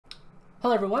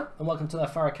Hello everyone and welcome to the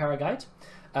Fire Carrier Guide.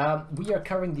 We are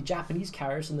covering the Japanese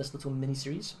carriers in this little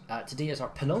mini-series. Today is our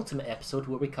penultimate episode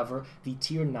where we cover the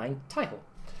Tier 9 Taiho.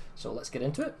 So let's get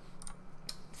into it.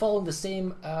 Following the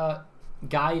same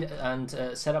guide and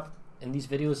setup in these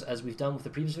videos as we've done with the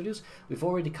previous videos, we've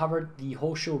already covered the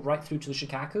whole show right through to the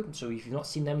Shikaku, so if you've not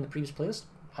seen them in the previous playlist,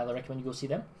 highly recommend you go see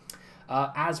them.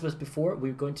 As with before,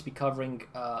 we're going to be covering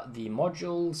the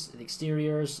modules, the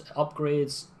exteriors,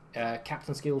 upgrades,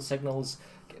 captain skills, signals,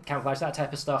 camouflage, that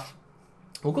type of stuff.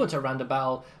 We'll go into a random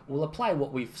battle, we'll apply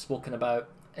what we've spoken about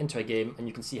into a game, and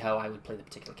you can see how I would play the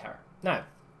particular carrier. Now,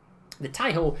 the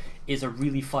Taiho is a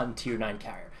really fun Tier 9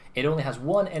 carrier. It only has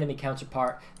one enemy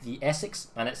counterpart, the Essex,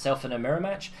 and itself in a mirror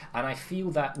match, and I feel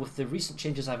that with the recent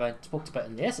changes I've spoken about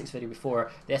in the Essex video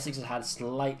before, the Essex has had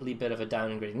slightly bit of a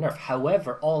downgrading nerf.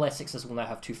 However, all Essexes will now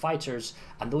have two fighters,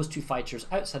 and those two fighters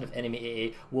outside of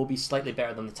enemy AA will be slightly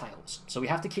better than the Taihos. So we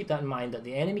have to keep that in mind, that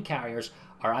the enemy carriers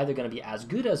are either going to be as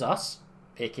good as us,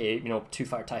 aka, two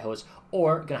fighter Taihos,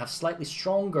 or going to have slightly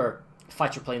stronger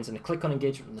fighter planes in the click-on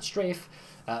engagement and the strafe,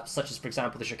 such as, for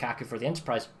example, the Shikaku for the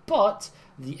Enterprise, but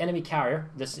the enemy carrier,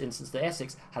 this instance the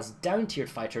Essex, has down-tiered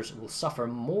fighters, will suffer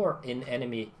more in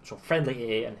enemy, so friendly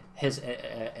AA, and his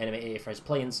enemy AA for his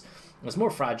planes is more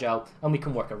fragile, and we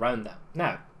can work around that.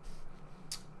 Now,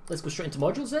 let's go straight into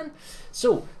modules then.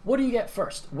 So, what do you get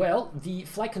first? Well, the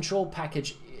flight control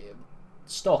package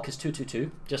stock is 222,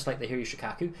 just like the Hiryu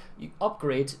Shikaku. You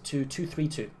upgrade to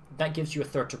 232. That gives you a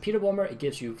third torpedo bomber. It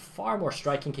gives you far more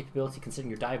striking capability,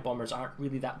 considering your dive bombers aren't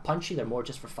really that punchy. They're more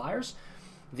just for fires.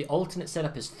 The alternate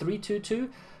setup is 322.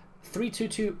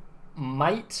 322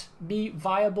 might be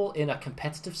viable in a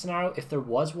competitive scenario if there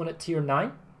was one at Tier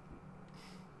 9,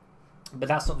 but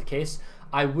that's not the case.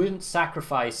 I wouldn't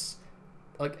sacrifice.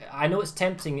 Like, I know it's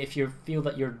tempting if you feel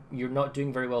that you're not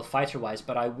doing very well fighter-wise,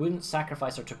 but I wouldn't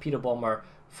sacrifice a torpedo bomber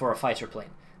for a fighter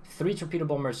plane. 3 torpedo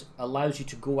bombers allows you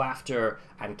to go after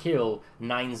and kill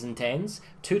 9s and 10s.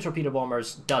 2 torpedo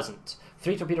bombers doesn't.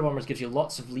 3 torpedo bombers gives you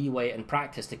lots of leeway and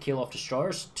practice to kill off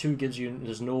destroyers. 2 gives you,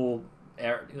 there's no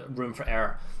room for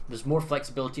error. There's more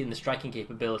flexibility in the striking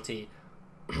capability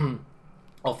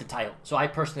of the Taiho. So I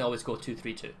personally always go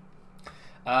 232.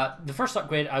 The first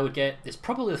upgrade I would get is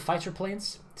probably the fighter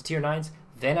planes to Tier 9s,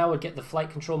 then I would get the flight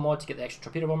control mod to get the extra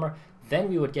torpedo bomber, then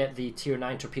we would get the Tier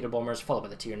 9 torpedo bombers followed by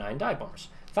the Tier 9 dive bombers.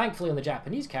 Thankfully on the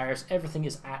Japanese carriers everything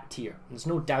is at tier, there's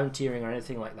no down tiering or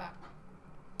anything like that.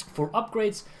 For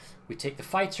upgrades, we take the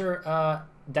fighter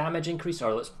damage increase,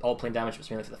 or it's all plane damage but it's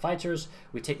mainly for the fighters.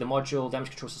 We take the module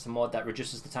damage control system mod that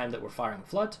reduces the time that we're firing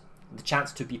flood. The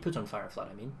chance to be put on fire flood,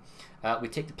 I mean. We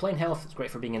take the plane health, it's great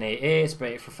for being an AA, it's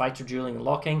great for fighter dueling and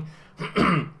locking.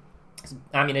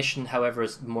 Ammunition, however,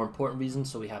 is the more important reason,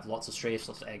 so we have lots of strafes,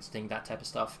 lots of exiting, that type of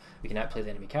stuff. We can outplay the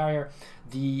enemy carrier.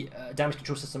 The damage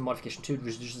control system modification 2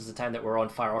 reduces the time that we're on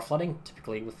fire or flooding.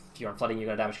 Typically, if you're on flooding, you're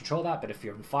going to damage control that, but if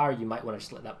you're on fire, you might want to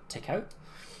just let that tick out.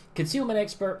 Concealment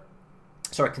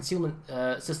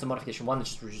system modification 1, that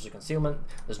just reduces the concealment.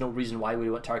 There's no reason why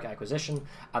we want target acquisition.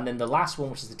 And then the last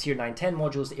one, which is the Tier 9-10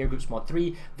 modules, the air groups mod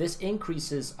 3. This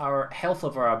increases our health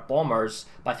of our bombers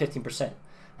by 15%.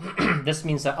 This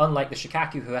means that unlike the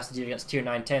Shikaku, who has to deal against Tier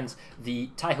 9-10s, the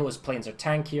Taiho's planes are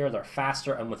tankier, they're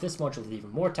faster, and with this module they're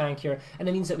even more tankier, and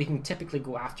it means that we can typically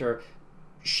go after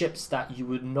ships that you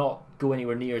would not go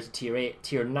anywhere near as a Tier 8.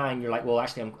 Tier 9, you're like, well,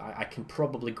 actually, I can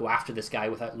probably go after this guy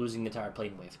without losing the entire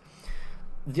plane wave.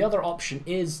 The other option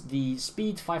is the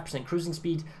speed, 5% cruising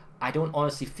speed. I don't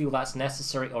honestly feel that's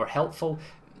necessary or helpful.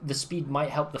 The speed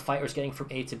might help the fighters getting from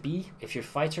A to B if you're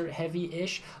fighter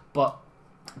heavy-ish, but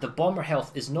the bomber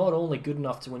health is not only good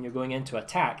enough to when you're going into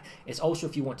attack, it's also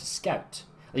if you want to scout.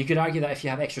 You could argue that if you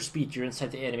have extra speed, you're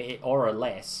inside the enemy or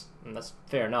less, and that's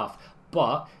fair enough.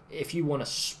 But if you want to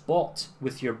spot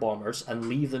with your bombers and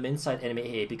leave them inside enemy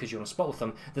A because you want to spot with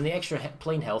them, then the extra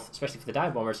plane health, especially for the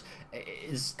dive bombers,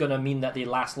 is going to mean that they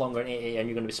last longer in AA and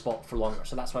you're going to be spot for longer.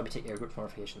 So that's why we take air group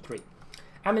modification 3.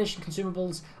 Ammunition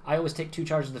consumables, I always take 2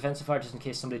 charges of defensive fire just in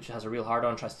case somebody has a real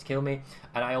hard-on and tries to kill me,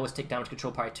 and I always take damage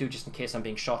control party 2 just in case I'm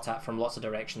being shot at from lots of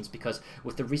directions, because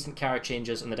with the recent carrier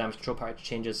changes and the damage control party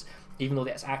changes, even though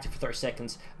that's active for 30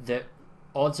 seconds, the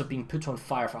odds of being put on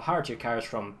fire for higher tier carriers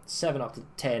from 7 up to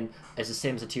 10 is the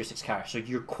same as a tier 6 carrier, so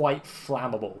you're quite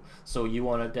flammable, so you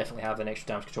want to definitely have an extra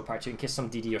damage control party 2 in case some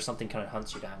DD or something kind of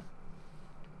hunts you down.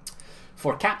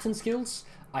 For captain skills,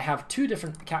 I have 2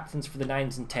 different captains for the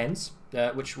 9s and 10s,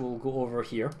 which we'll go over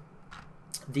here.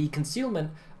 The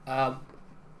concealment of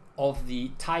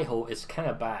the Taiho is kind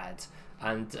of bad,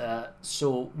 and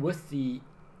so with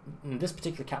this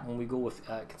particular captain we go with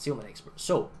concealment expert.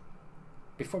 So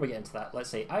before we get into that, let's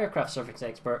say Aircraft Surface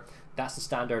Expert, that's the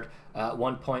standard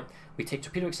 1 point. We take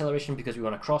Torpedo Acceleration because we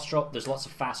want to cross drop. There's lots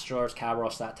of fast drawers,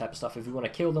 Cabros, that type of stuff. If we want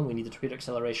to kill them, we need the Torpedo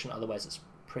Acceleration, otherwise it's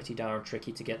pretty darn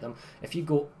tricky to get them. If you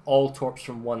go all torps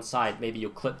from one side, maybe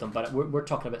you'll clip them, but we're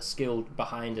talking about skill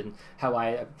behind and how I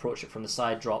approach it from the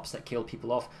side drops that kill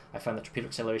people off. I find the Torpedo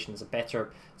Acceleration is a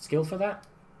better skill for that.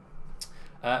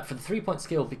 For the 3 point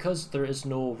skill, because there is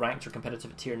no ranked or competitive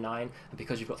at tier 9, and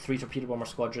because you've got 3 torpedo bomber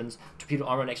squadrons, torpedo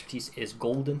armor and expertise is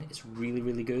golden. It's really,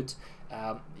 really good.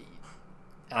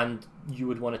 And you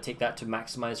would want to take that to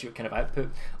maximize your kind of output.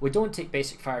 We don't take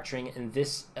basic fire training in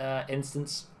this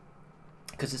instance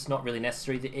because it's not really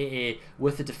necessary. The AA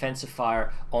with the defensive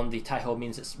fire on the Taiho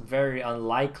means it's very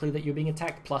unlikely that you're being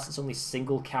attacked, plus it's only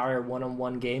single carrier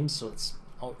one-on-one games, so it's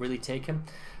not really taken.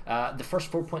 The first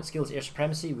 4 point skill is air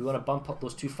supremacy. We want to bump up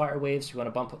those 2 fighter waves, we want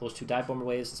to bump up those 2 dive bomber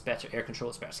waves. It's better air control,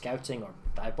 it's better scouting or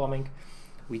dive bombing.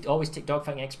 We always take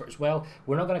dogfighting expert as well.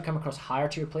 We're not going to come across higher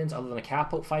tier planes other than the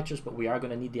catapult fighters, but we are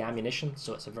going to need the ammunition,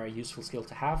 so it's a very useful skill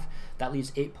to have. That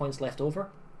leaves 8 points left over.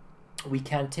 We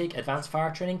can take advanced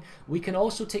fire training. We can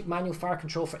also take manual fire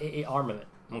control for AA armament,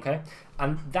 okay?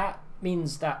 And that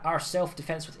means that our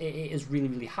self-defense with AA is really,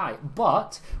 really high.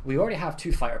 But we already have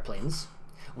 2 fighter planes.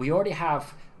 We already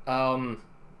have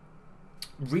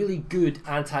really good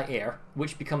anti-air,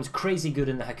 which becomes crazy good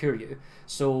in the Hakuryu.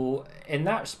 So in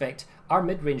that respect, our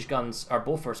mid-range guns, our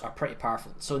Bofors, are pretty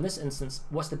powerful. So in this instance,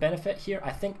 what's the benefit here?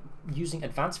 I think using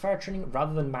advanced fire training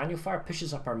rather than manual fire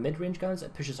pushes up our mid-range guns,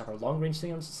 it pushes up our long-range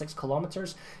guns to 6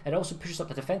 kilometers. It also pushes up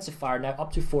the defensive fire now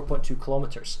up to 4.2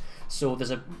 kilometers. So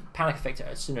there's a panic effect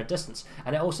at a sooner distance.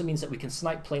 And it also means that we can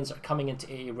snipe planes that are coming into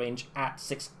AA range at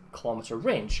 6 kilometer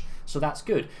range. So that's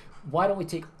good. Why don't we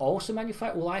take also manual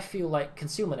fire? Well, I feel like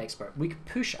concealment expert. We could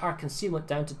push our concealment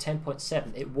down to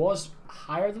 10.7. It was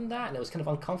higher than that and it was kind of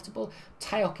uncomfortable.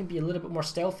 Taiho can be a little bit more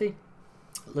stealthy,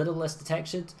 a little less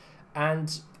detected,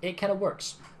 and it kind of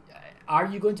works. Are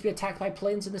you going to be attacked by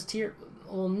planes in this tier?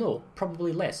 Well, no,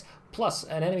 probably less. Plus,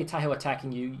 an enemy Taiho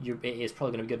attacking you, your AA is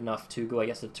probably going to be good enough to go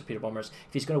against the torpedo bombers.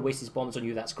 If he's going to waste his bombs on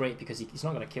you, that's great, because he's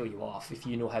not going to kill you off if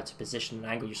you know how to position and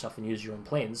angle yourself and use your own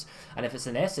planes. And if it's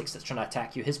an Essex that's trying to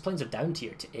attack you, his planes are down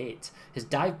tier to 8. His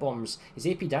dive bombs, his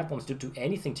AP dive bombs don't do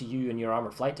anything to you and your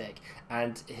armored flight deck.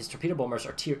 And his torpedo bombers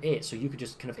are tier 8, so you could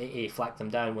just kind of AA flak them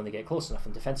down when they get close enough,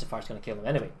 and defensive fire is going to kill them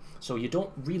anyway. So you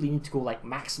don't really need to go like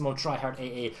maximum tryhard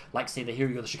AA, like say the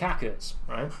Hiryu or the Shikaku is,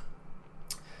 right?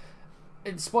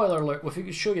 Spoiler alert, if we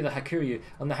could show you the Hakuryu,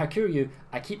 on the Hakuryu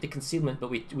I keep the concealment, but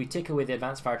we take away the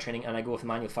advanced fire training and I go with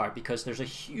manual fire because there's a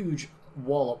huge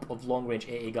wallop of long range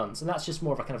AA guns, and that's just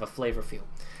more of a kind of a flavor feel.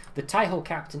 The Taiho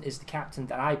captain is the captain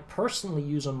that I personally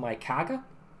use on my Kaga,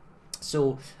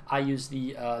 so I use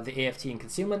the AFT and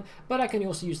concealment, but I can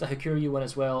also use the Hakuryu one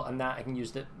as well, and that I can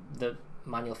use the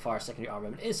manual fire secondary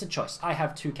armament. It's a choice. I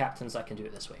have 2 captains that can do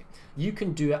it this way. You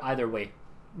can do it either way.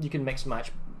 You can mix and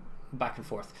match back and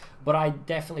forth, but I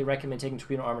definitely recommend taking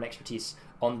torpedo armor and expertise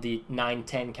on the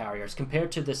 9-10 carriers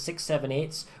compared to the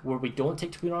 6-7-8s where we don't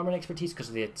take torpedo armor and expertise because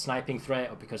of the sniping threat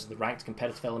or because of the ranked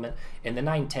competitive element. In the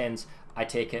 9-10s I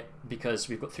take it because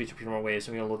we've got 3 torpedo armor waves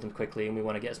and we want to load them quickly and we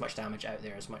want to get as much damage out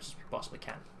there as much as we possibly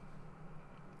can.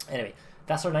 Anyway,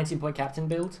 that's our 19-point captain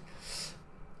build.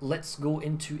 Let's go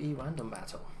into a random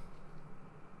battle.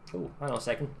 Oh, hang on a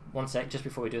second, 1 sec, just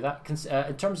before we do that.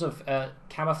 In terms of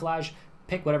camouflage,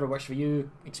 pick whatever works for you.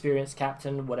 Experience,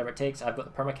 captain, whatever it takes. I've got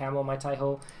the perma camo on my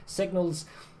Taiho. Signals,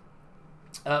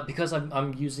 because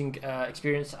I'm using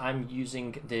experience, I'm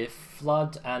using the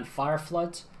flood and fire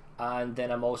flood, and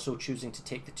then I'm also choosing to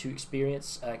take the 2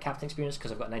 experience, captain experience,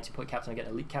 because I've got 19-point captain, I get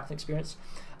elite captain experience.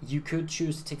 You could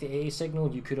choose to take the AA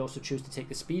signal, you could also choose to take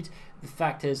the speed. The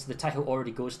fact is the Taiho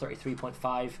already goes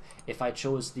 33.5. If I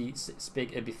chose the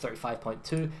SPIG, it'd be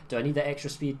 35.2. Do I need that extra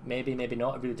speed? Maybe, maybe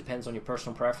not. It really depends on your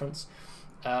personal preference.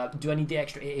 Do I need the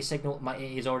extra AA signal? My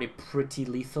AA is already pretty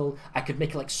lethal. I could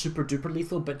make it like super duper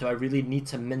lethal, but do I really need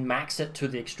to min-max it to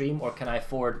the extreme, or can I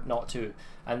afford not to?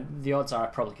 And the odds are I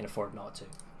probably can afford not to.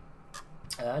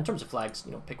 In terms of flags,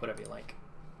 you know, pick whatever you like.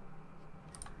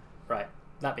 Right,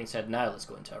 that being said, now let's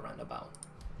go into a random battle.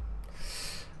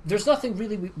 There's nothing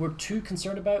really we're too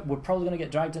concerned about. We're probably going to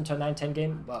get dragged into a 9-10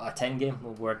 game, well, a 10 game.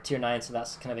 Well, we're tier 9, so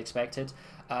that's kind of expected.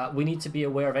 We need to be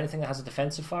aware of anything that has a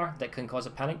defensive fire that can cause a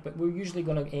panic, but we're usually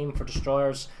going to aim for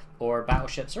destroyers or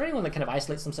battleships or anyone that kind of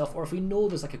isolates themselves, or if we know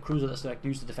there's like a cruiser that's like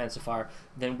use the defensive fire,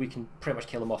 then we can pretty much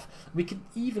kill them off. We could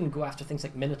even go after things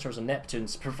like Minotaurs and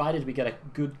Neptunes, provided we get a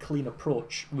good clean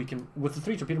approach. We can, with the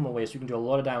 3 torpedo waves, we can do a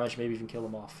lot of damage, maybe even kill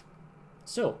them off.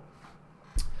 So,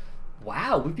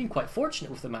 wow, we've been quite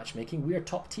fortunate with the matchmaking. We are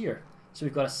top tier. So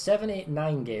we've got a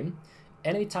 7-8-9 game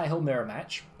Enemy Taiho mirror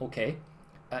match. Okay.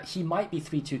 He might be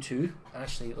 322.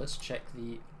 Actually, let's check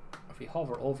the... If we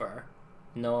hover over...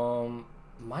 No...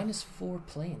 -4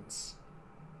 planes.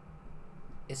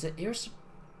 Is it air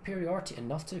superiority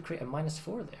enough to create a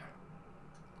 -4 there?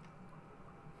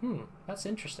 That's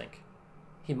interesting.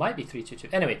 He might be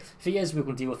 322. Anyway, if he is, we're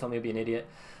going to deal with him. He'll be an idiot.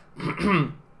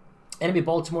 Enemy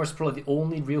Baltimore is probably the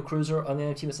only real cruiser on the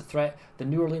enemy team that's a threat. The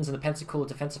New Orleans and the Pensacola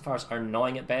defensive fires are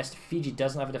gnawing at best. Fiji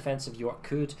doesn't have a defensive. York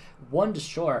could. One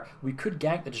destroyer. We could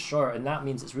gank the destroyer, and that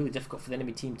means it's really difficult for the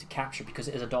enemy team to capture because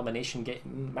it is a domination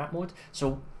map mode.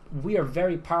 So we are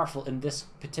very powerful in this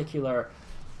particular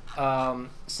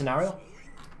scenario.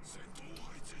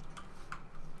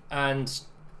 And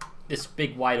this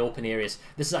big wide open areas.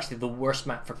 This is actually the worst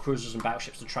map for cruisers and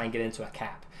battleships to try and get into a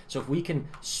cap. So if we can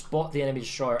spot the enemy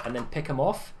destroyer and then pick him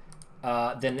off,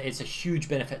 then it's a huge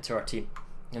benefit to our team.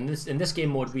 In this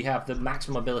game mode, we have the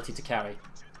maximum ability to carry.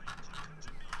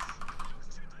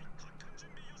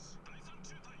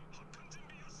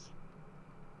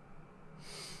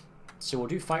 So we'll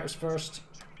do fighters first,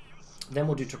 then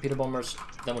we'll do torpedo bombers,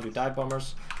 then we'll do dive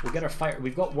bombers. We'll get our fighter.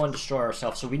 We've got one destroyer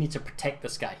ourselves, so we need to protect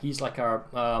this guy. He's like our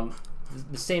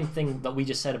the same thing that we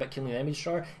just said about killing the enemy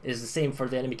destroyer is the same for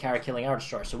the enemy carrier killing our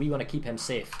destroyer, so we want to keep him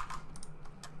safe.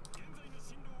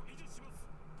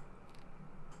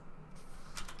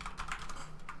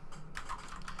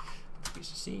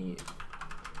 BCC.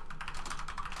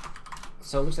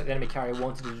 So it looks like the enemy carrier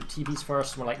wanted to do TVs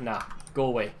first, and we're like, nah, go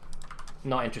away.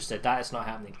 Not interested. That is not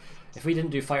happening. If we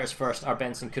didn't do fighters first, our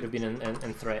Benson could have been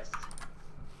in threat.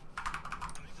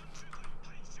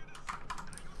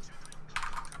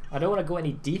 I don't want to go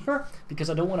any deeper because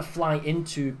I don't want to fly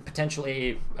into potential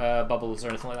AA bubbles or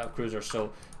anything like that with cruisers.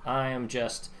 So I am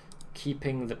just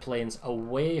keeping the planes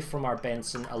away from our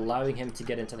Benson, allowing him to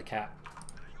get into the cap.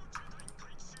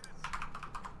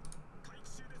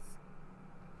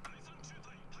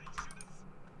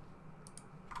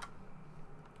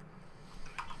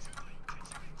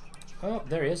 Oh,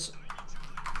 there he is.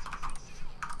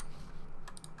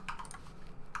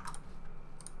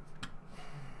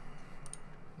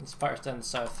 His fire's down the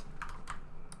south.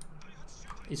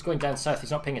 He's going down south, he's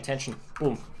not paying attention.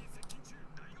 Boom.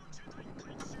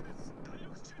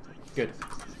 Good.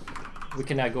 We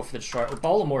can now go for the destroyer. Oh,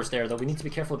 Baltimore's there though, we need to be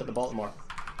careful about the Baltimore.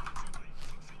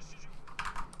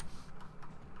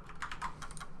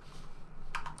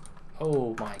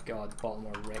 Oh my god,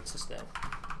 Baltimore wrecks us then.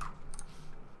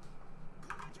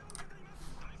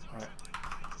 Alright.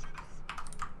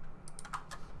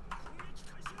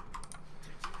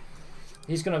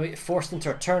 He's going to be forced into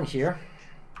a turn here.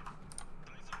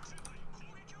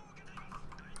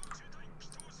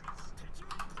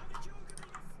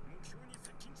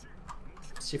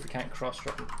 Let's see if we can't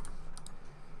cross-drop him.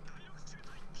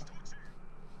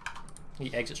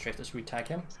 He exit strafe, let's re-tag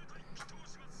him.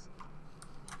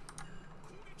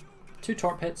 2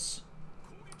 torp hits.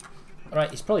 Alright,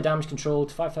 he's probably damage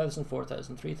controlled. 5,000,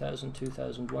 4,000, 3,000,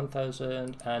 2,000,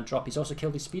 1,000, and drop. He's also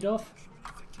killed his speed off.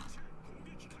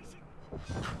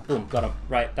 Boom, got him.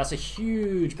 Right, that's a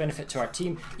huge benefit to our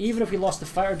team. Even if we lost the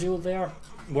fire duel there,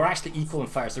 we're actually equal in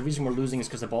fires. The reason we're losing is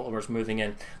because the Baltimore's moving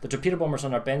in. The torpedo bombers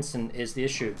on our Benson is the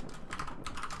issue.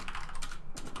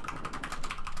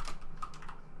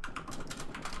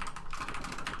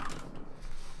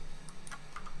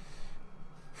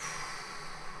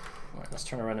 Alright, let's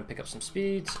turn around and pick up some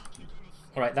speed.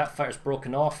 Alright, that fire's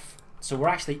broken off. So we're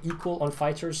actually equal on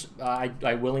fighters.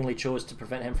 I willingly chose to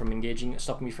prevent him from engaging,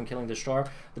 stopping me from killing the destroyer.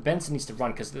 The Benson needs to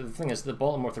run because the thing is, the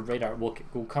Baltimore with the radar will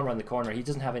come around the corner. He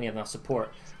doesn't have any enough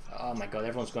support. Oh my god,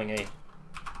 everyone's going A.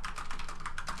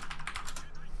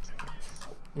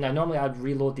 Now normally I'd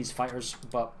reload these fighters,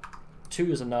 but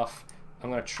 2 is enough. I'm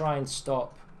going to try and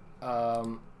stop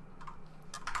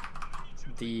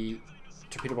the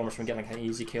torpedo bombers from getting an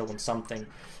easy kill on something.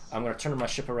 I'm going to turn my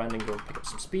ship around and go pick up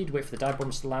some speed, wait for the dive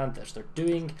bombers to land, as they're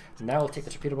doing. Now I'll take the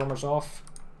torpedo bombers off.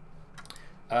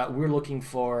 We're looking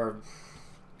for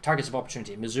targets of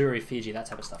opportunity, Missouri, Fiji, that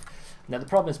type of stuff. Now the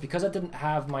problem is, because I didn't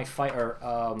have my fighter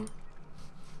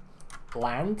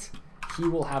land, he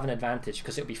will have an advantage,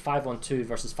 because it'll be 5-on-2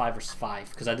 versus 5 versus 5,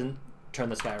 because I didn't turn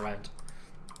this guy around.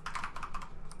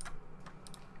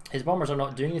 His bombers are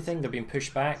not doing anything, they're being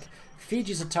pushed back.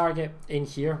 Fiji's a target in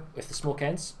here with the smoke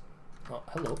ends. Oh,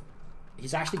 hello.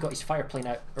 He's actually got his fire plane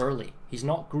out early. He's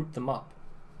not grouped them up.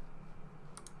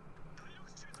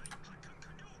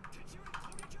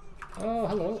 Oh,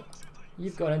 hello.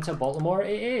 You've gone into Baltimore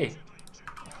AA.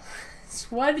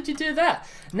 Why did you do that?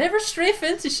 Never strafe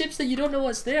into ships that you don't know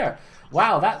what's there.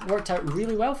 Wow, that worked out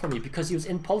really well for me because he was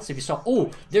impulsive. He saw,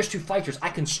 oh, there's 2 fighters, I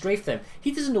can strafe them.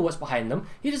 He doesn't know what's behind them.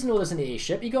 He doesn't know there's an AA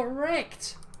ship. He got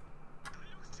wrecked.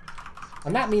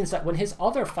 And that means that when his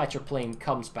other fighter plane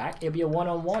comes back, it'll be a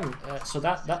one-on-one. So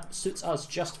that suits us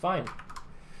just fine.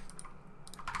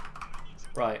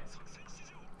 Right.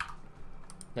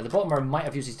 Now the Baltimore might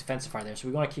have used his defensive fire there, so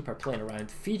we want to keep our plane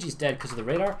around. Fiji's dead because of the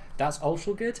radar. That's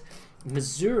also good.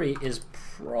 Missouri is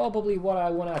probably what I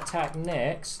want to attack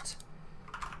next.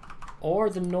 Or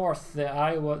the north, the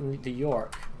Iowa and the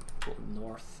York. Go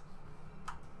north.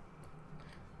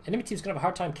 Enemy team's going to have a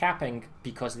hard time capping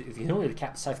because they can only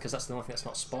cap the south because that's the only thing that's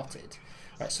not spotted.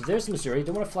 Right, so there's Missouri.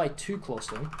 Don't want to fly too close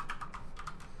to him.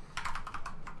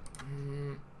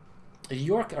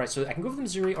 York, alright, so I can go for the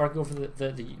Missouri or I can go for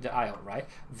the Iowa, right?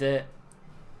 The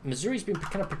Missouri's been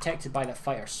kind of protected by that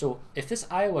fighter, so if this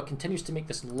Iowa continues to make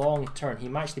this long turn, he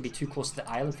might actually be too close to the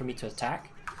island for me to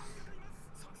attack.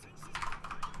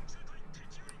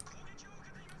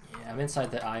 Yeah, I'm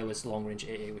inside the Iowa's long-range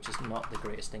AA, which is not the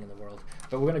greatest thing in the world.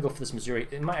 But we're going to go for this Missouri.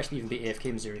 It might actually even be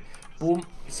AFK Missouri. Boom.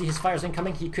 See his fire's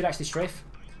incoming. He could actually strafe.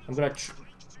 I'm going to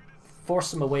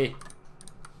force him away.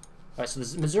 Alright, so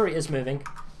this Missouri is moving.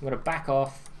 I'm going to back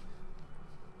off.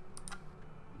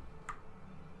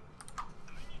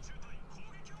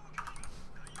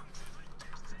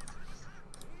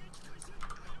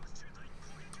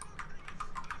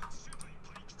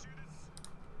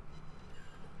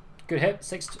 Good hit,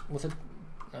 6 with it.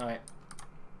 Alright.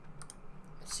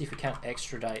 Let's see if we can't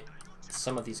extradite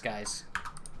some of these guys.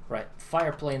 Right,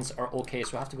 fire planes are okay,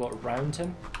 so we'll have to go around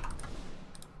him.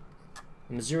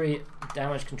 Missouri,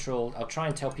 damage controlled. I'll try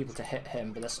and tell people to hit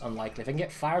him, but that's unlikely. If I can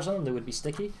get fires on him, they would be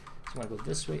sticky. So I'm going to go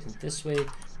this way and this way.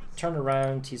 Turn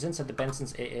around. He's inside the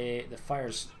Benson's AA. The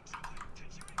fire's...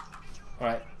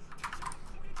 Alright.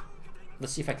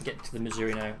 Let's see if I can get to the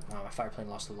Missouri now. Oh, my fire plane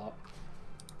lost a lot.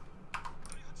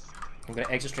 I'm going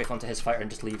to exit strafe onto his fighter and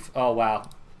just leave. Oh, wow.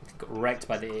 Got wrecked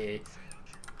by the AA.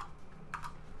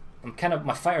 I'm kind of...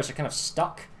 My fighters are kind of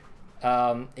stuck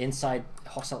inside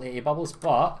hostile AA bubbles,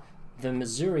 but... The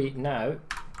Missouri now,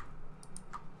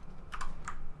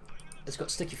 it's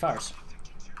got sticky fires.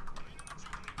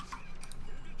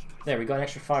 There, we got an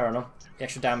extra fire on him.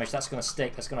 Extra damage, that's going to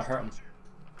stick, that's going to hurt him.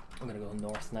 I'm going to go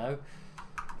north now.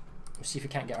 Let's see if we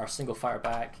can't get our single fire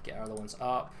back, get our other ones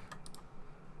up.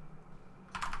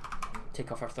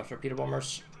 Take off our torpedo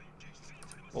bombers.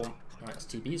 Boom. Alright, that's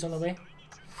TBs on the way.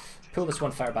 Pull this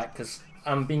one fire back because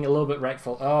I'm being a little bit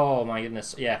wreckful. Oh my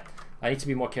goodness, yeah. I need to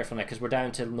be more careful now because we're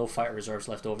down to no fighter reserves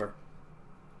left over.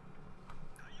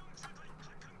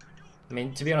 I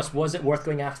mean, to be honest, was it worth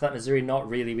going after that Missouri? Not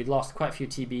really. We'd lost quite a few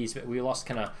TBs, but we lost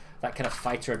that kind of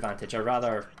fighter advantage. I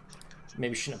rather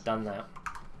maybe shouldn't have done that.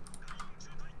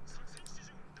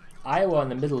 Iowa in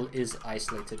the middle is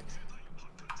isolated.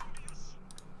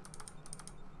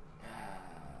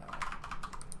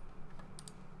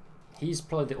 He's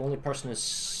probably the only person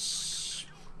who's...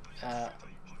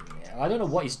 I don't know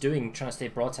what he's doing, trying to stay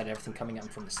broadside, everything coming at him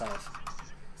from the south.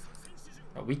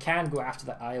 We can go after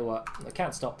the Iowa. I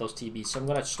can't stop those TBs, so I'm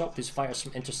going to stop these fighters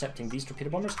from intercepting these torpedo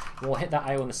bombers, and we'll hit that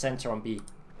Iowa in the center on B.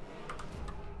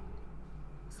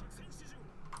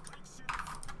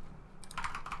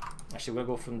 Actually, we'll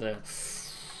go from the...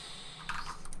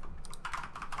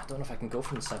 I don't know if I can go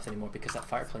from the south anymore because that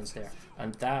fire plane's there.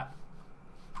 And that...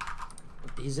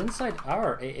 He's inside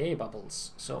our AA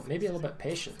bubbles, so maybe a little bit of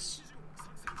patience.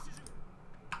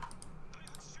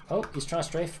 Oh, he's trying to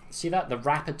strafe. See that? The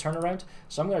rapid turnaround.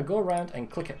 So I'm going to go around and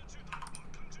click it.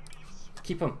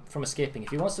 Keep him from escaping.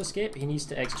 If he wants to escape, he needs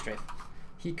to exit strafe.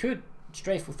 He could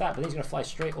strafe with that, but then he's going to fly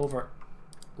straight over,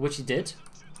 which he did,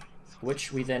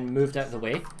 which we then moved out of the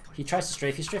way. He tries to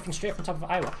strafe. He's strafing straight from top of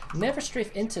Iowa. Never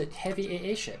strafe into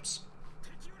heavy AA ships.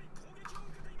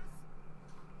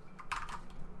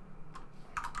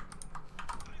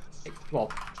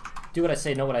 Well, do what I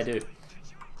say, know what I do.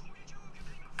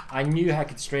 I knew I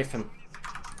could strafe him.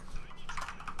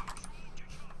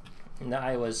 And that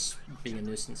Iowa's being a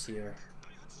nuisance here.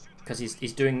 Because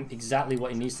he's doing exactly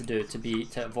what he needs to do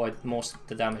to avoid most of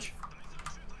the damage.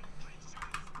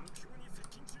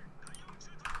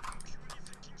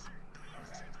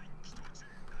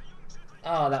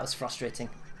 Oh, that was frustrating.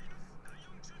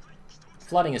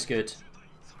 Flooding is good.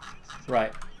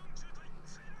 Right.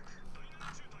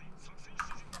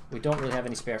 We don't really have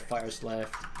any spare fighters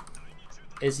left.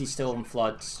 Is he still in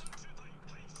floods?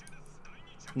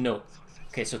 No.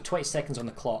 Okay, so 20 seconds on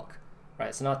the clock. Right,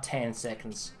 it's now 10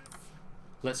 seconds.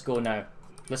 Let's go now.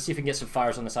 Let's see if we can get some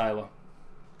fires on this Iowa.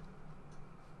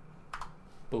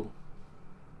 Boom.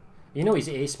 You know he's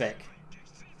A-spec.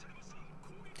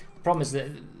 Problem is that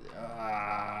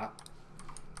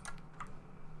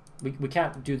we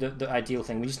can't do the ideal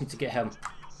thing. We just need to get him.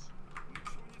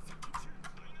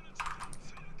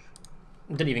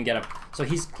 Didn't even get him. So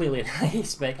he's clearly a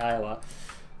high-spec Iowa.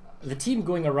 The team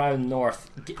going around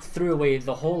north threw away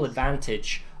the whole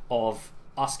advantage of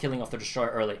us killing off the destroyer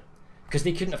early. Because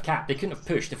they couldn't have capped, they couldn't have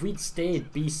pushed. If we'd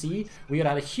stayed BC, we would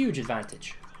have had a huge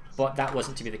advantage. But that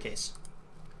wasn't to be the case.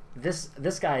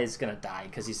 This guy is going to die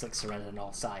because he's like surrounded on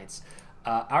all sides.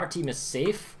 Our team is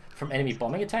safe from enemy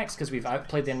bombing attacks because we've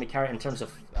outplayed the enemy carrier in terms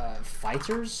of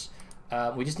fighters.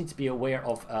 We just need to be aware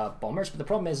of bombers. But the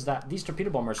problem is that these torpedo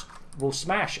bombers will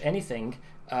smash anything.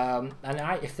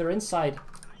 If they're inside...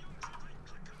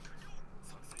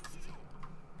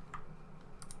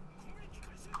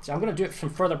 So I'm going to do it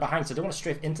from further behind, so I don't want to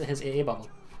strafe into his AA bubble.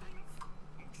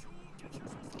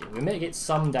 Okay, we mitigate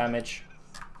some damage.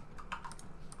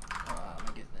 Oh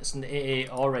my goodness, and the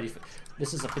AA already...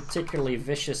 This is a particularly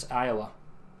vicious Iowa.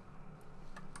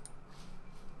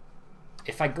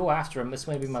 If I go after him, this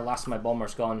might be my last of my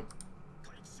bombers gone.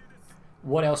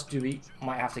 What else do we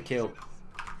might have to kill?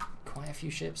 Quite a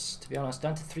few ships, to be honest.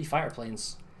 Down to 3 fighter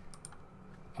planes.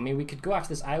 I mean, we could go after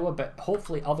this Iowa, but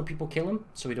hopefully other people kill him,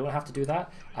 so we don't have to do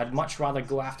that. I'd much rather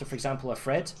go after, for example, a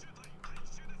Fred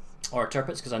or a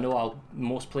Tirpitz, because I know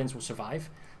most planes will survive.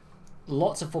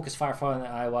 Lots of focus firepower on the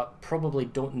Iowa. Probably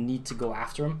don't need to go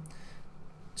after him.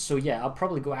 So yeah, I'll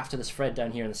probably go after this Fred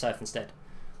down here in the south instead.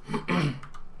 How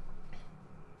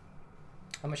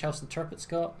much else the Tirpitz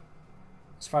got?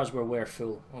 As far as we're aware,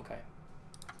 full. Okay.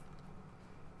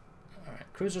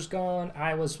 Alright, cruiser's gone.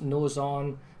 Iowa's nose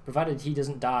on. Provided he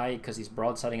doesn't die, because he's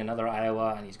broadsiding another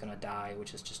Iowa and he's going to die,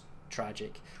 which is just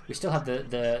tragic. We still have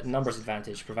the numbers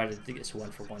advantage, provided he gets 1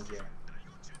 for 1 here.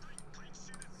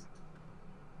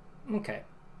 Okay,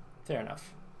 fair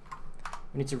enough.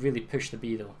 We need to really push the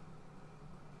B though.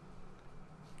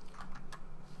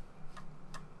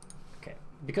 Okay,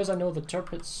 because I know the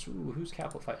Tirpitz... Ooh, whose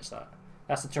catapult fire is that?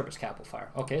 That's the Tirpitz catapult fire.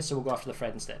 Okay, so we'll go after the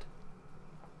Fred instead.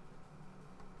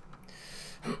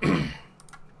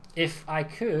 If I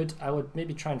could, I would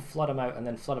maybe try and flood him out and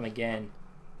then flood him again.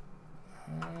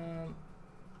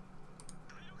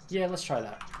 Yeah, let's try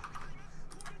that.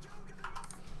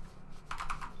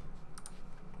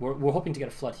 We're hoping to get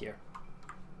a flood here.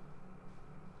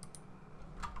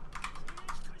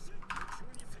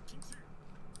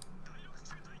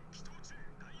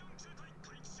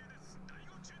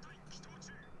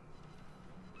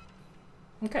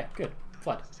 Okay, good.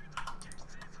 Flood.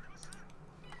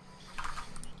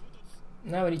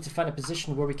 Now we need to find a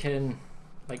position where we can...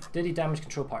 Like, did he damage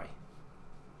control party?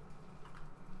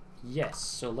 Yes,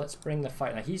 so let's bring the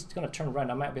fight. Now he's going to turn around.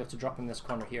 I might be able to drop him in this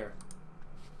corner here.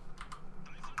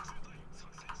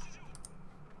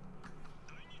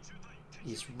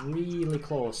 He's really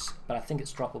close, but I think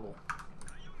it's droppable.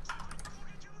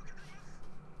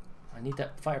 I need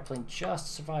that fire plane just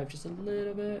to survive just a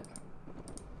little bit.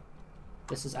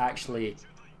 This is actually...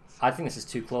 I think this is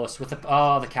too close. With the...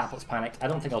 Oh, the catapult's panicked. I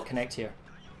don't think I'll connect here.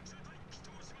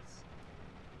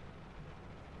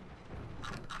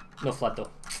 No flood though.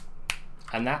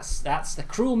 And that's the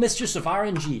cruel mistress of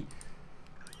RNG.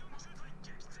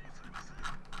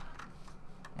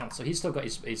 So he's still got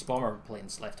his bomber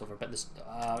planes left over, but this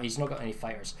he's not got any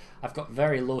fighters. I've got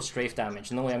very low strafe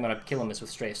damage, and the only way I'm going to kill him is with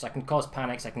strafe. So I can cause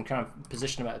panics, I can kind of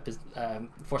position him out of,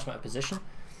 force him out of position.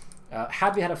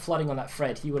 Had we had a flooding on that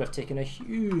Fred, he would have taken a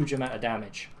huge amount of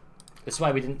damage. That's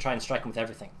why we didn't try and strike him with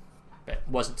everything. But it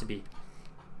wasn't to be.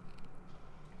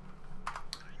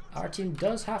 Our team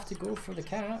does have to go for the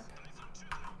cap.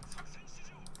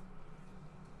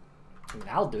 I mean,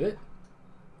 I'll do it.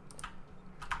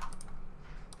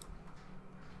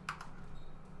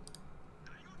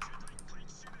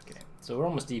 Okay, so we're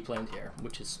almost deplaned here,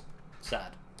 which is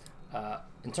sad.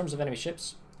 In terms of enemy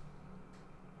ships,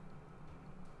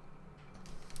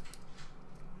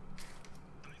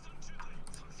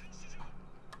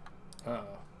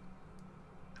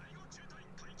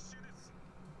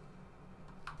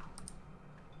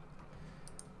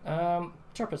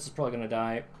 Tirpitz is probably going to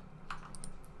die.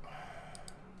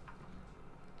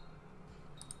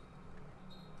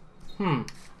 I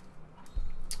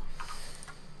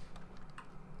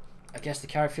guess the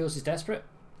carrier feels he's desperate.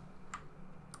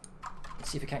 Let's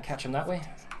see if we can't catch him that way.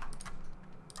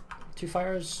 2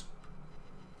 fires.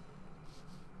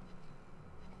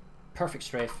 Perfect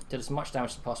strafe. Did as much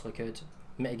damage as we possibly could.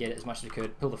 Mitigate it as much as we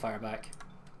could. Pull the fire back.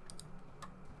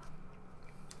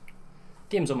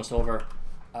 Game's almost over.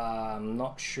 I'm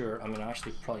not sure. I mean, I'm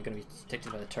actually probably going to be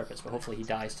dictated by the Tirpitz, but hopefully he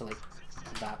dies to like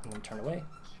that and then turn away.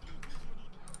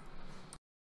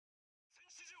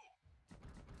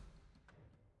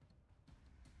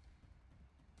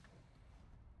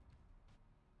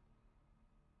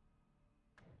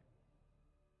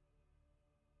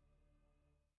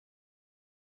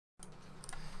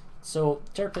 So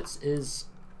Tirpitz is...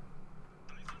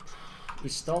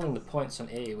 He's stalling the points on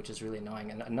A, which is really annoying,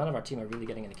 and none of our team are really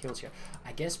getting any kills here.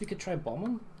 I guess we could try bomb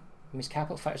him. I mean, his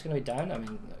capital fire's going to be down. I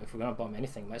mean, if we're going to bomb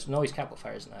anything, no, his capital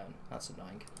fire isn't down. That's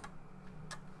annoying.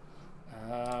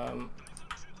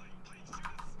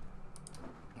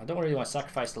 I don't really want to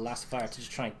sacrifice the last fire to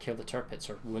just try and kill the Tirpitz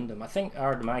or wound him. I think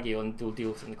our Maggie will deal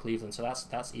with it in the Cleveland, so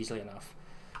that's easily enough.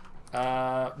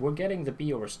 We're getting the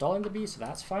B, or we're stalling the B, so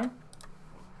that's fine.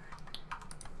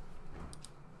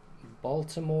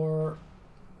 Baltimore...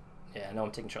 Yeah, I know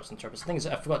I'm taking shots on Tirpitz. The thing is,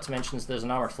 I forgot to mention is there's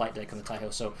an armored flight deck on the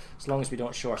Taiho, so as long as we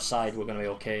don't show our side, we're going to be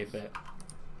okay, but...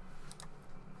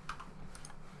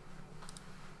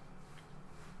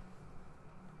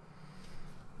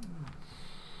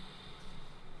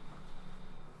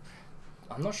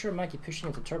 I'm not sure Maggie pushing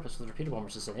into Tirpitz with repeater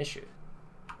bombers is an issue.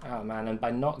 Oh man, and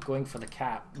by not going for the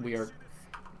cap, the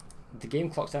game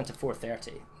clock's down to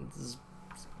 4:30.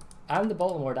 And the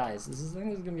Baltimore dies. I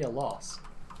think it's going to be a loss.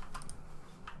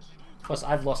 Plus,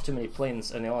 I've lost too many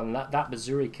planes early on. That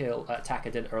Missouri kill attack I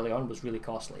did early on was really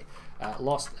costly.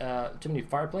 Lost too many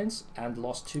fireplanes and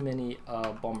lost too many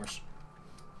bombers.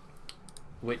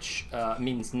 Which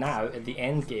means now, at the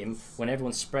end game, when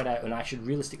everyone's spread out and I should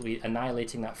realistically be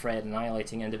annihilating that Fred,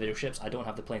 annihilating individual ships, I don't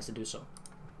have the planes to do so.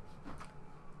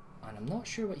 And I'm not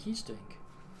sure what he's doing.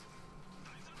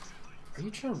 Are you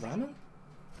trying to ram him?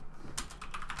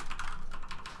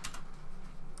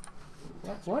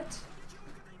 What?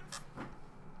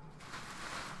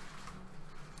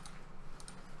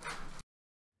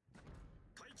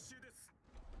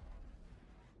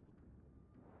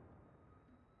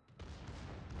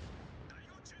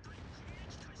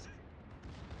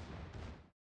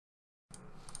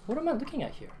 What am I looking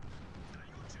at here?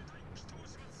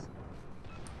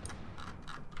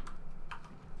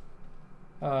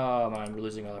 Oh man, we're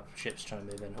losing other ships trying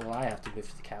to move in. Well, I have to move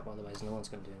to the cap, otherwise no one's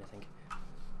going to do anything.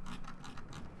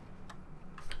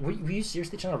 Were you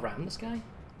seriously trying to ram this guy?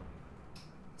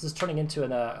 This is turning into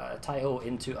a Taiho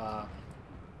into a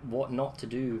what not to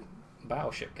do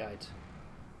battleship guide.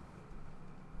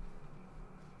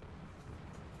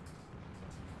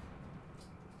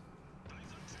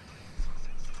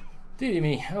 Dear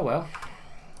me, oh well.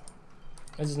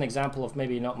 This is an example of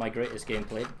maybe not my greatest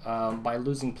gameplay. By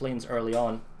losing planes early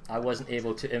on, I wasn't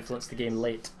able to influence the game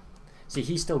late. See,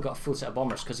 he still got a full set of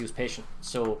bombers because he was patient.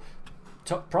 So,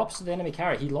 props to the enemy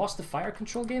carrier. He lost the fire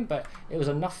control game, but it was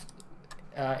enough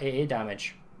AA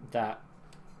damage that...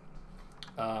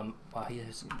 wow, he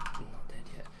is not dead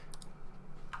yet.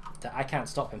 That I can't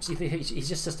stop him. See, he's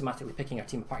just systematically picking our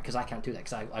team apart because I can't do that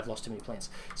because I've lost too many planes.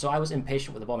 So I was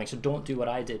impatient with the bombing. So don't do what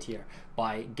I did here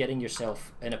by getting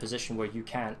yourself in a position where you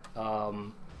can't,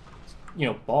 you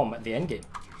know, bomb at the end game.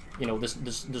 You know,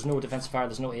 there's no defensive fire,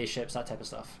 there's no A ships, that type of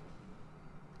stuff.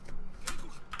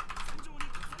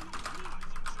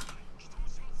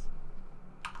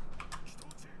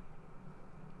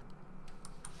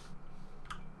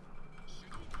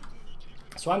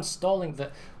 So I'm stalling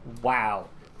the... Wow.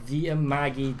 The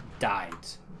Amagi died.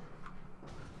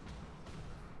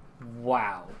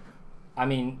 Wow. I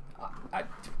mean...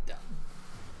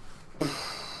 this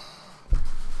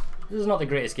is not the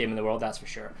greatest game in the world, that's for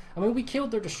sure. I mean, we killed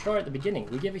their destroyer at the beginning.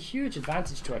 We gave a huge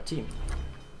advantage to our team.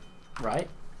 Right?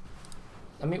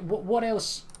 I mean, what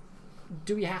else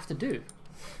do we have to do?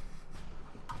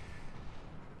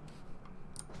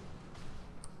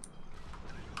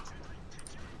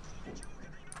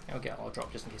 Okay, I'll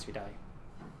drop just in case we die.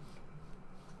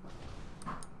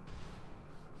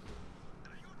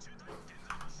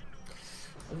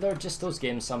 They're just those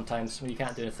games sometimes when you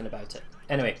can't do anything about it.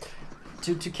 Anyway,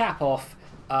 to cap off,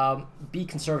 be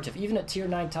conservative. Even at tier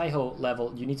 9 Taiho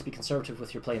level, you need to be conservative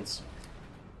with your planes.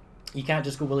 You can't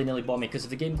just go willy-nilly bombing, because if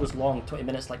the game goes long, 20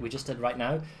 minutes like we just did right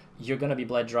now, you're going to be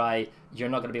bled dry, you're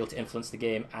not going to be able to influence the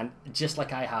game, and just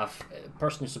like I have, a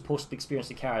person who's supposed to be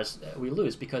experiencing carries, we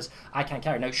lose, because I can't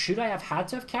carry. Now, should I have had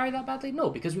to have carried that badly? No,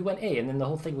 because we went A, and then the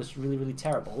whole thing was really, really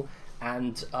terrible,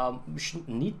 and we shouldn't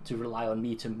need to rely on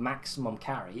me to maximum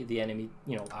carry the enemy,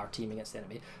 you know, our team against the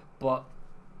enemy, but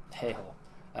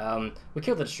hey-ho. We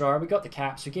killed the destroyer, we got the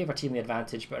caps, we gave our team the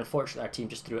advantage, but unfortunately our team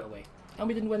just threw it away, and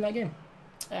we didn't win that game.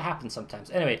 It happens sometimes.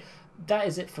 Anyway, that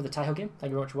is it for the Taiho game. Thank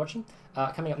you very much for watching.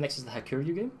 Coming up next is the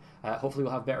Hakuryu game. Hopefully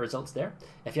we'll have better results there.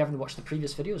 If you haven't watched the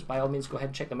previous videos, by all means go ahead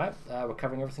and check them out. We're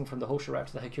covering everything from the Hosho route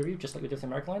to the Hakuryu, just like we did with the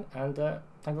American line. And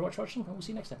thank you very much for watching, and we'll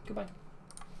see you next time. Goodbye.